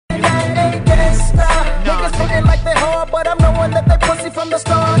frontin' like they hard, but I'm knowing that they pussy from the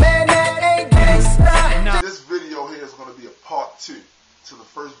start. Man, that ain't gangsta. This video here is going to be a part 2 to the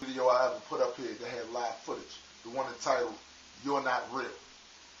first video I ever put up here that had live footage. The one entitled, You're Not Real.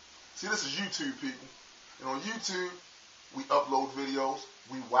 See, this is YouTube, people. And on YouTube, we upload videos,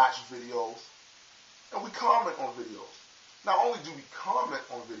 we watch videos, and we comment on videos. Not only do we comment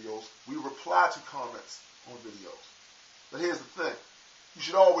on videos, we reply to comments on videos. But here's the thing. You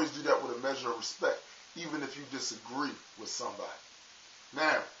should always do that with a measure of respect, even if you disagree with somebody.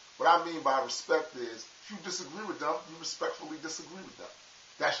 Now, what I mean by respect is, if you disagree with them, you respectfully disagree with them.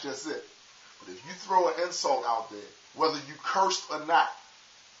 That's just it. But if you throw an insult out there, whether you cursed or not,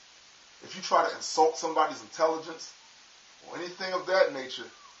 if you try to insult somebody's intelligence or anything of that nature,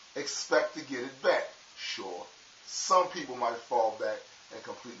 expect to get it back. Sure, some people might fall back and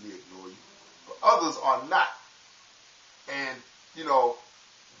completely ignore you, but others are not. And, you know,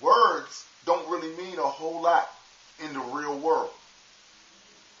 words don't really mean a whole lot in the real world.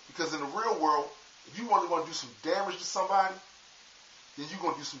 Because in the real world, if you really want to do some damage to somebody, then you're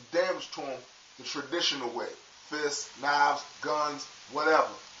going to do some damage to them the traditional way. Fists, knives, guns, whatever.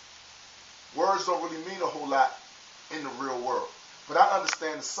 Words don't really mean a whole lot in the real world. But I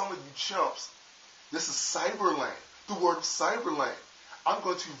understand that some of you chumps, this is cyberland. The word of cyberland. I'm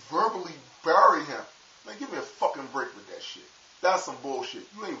going to verbally bury him. Man, give me a fucking break with that shit. That's some bullshit.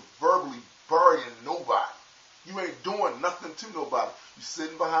 You ain't verbally burying nobody. You ain't doing nothing to nobody. You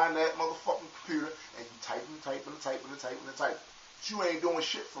sitting behind that motherfucking computer and you typing. But you ain't doing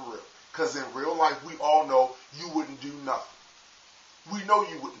shit for real. Because in real life, we all know you wouldn't do nothing. We know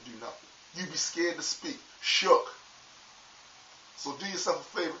you wouldn't do nothing. You'd be scared to speak. Shook. So do yourself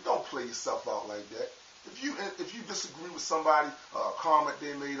a favor. Don't play yourself out like that. If you disagree with somebody, a comment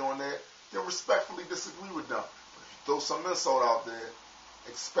they made on that, then respectfully disagree with them. But if you throw some insult out there,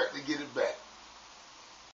 expect to get it back.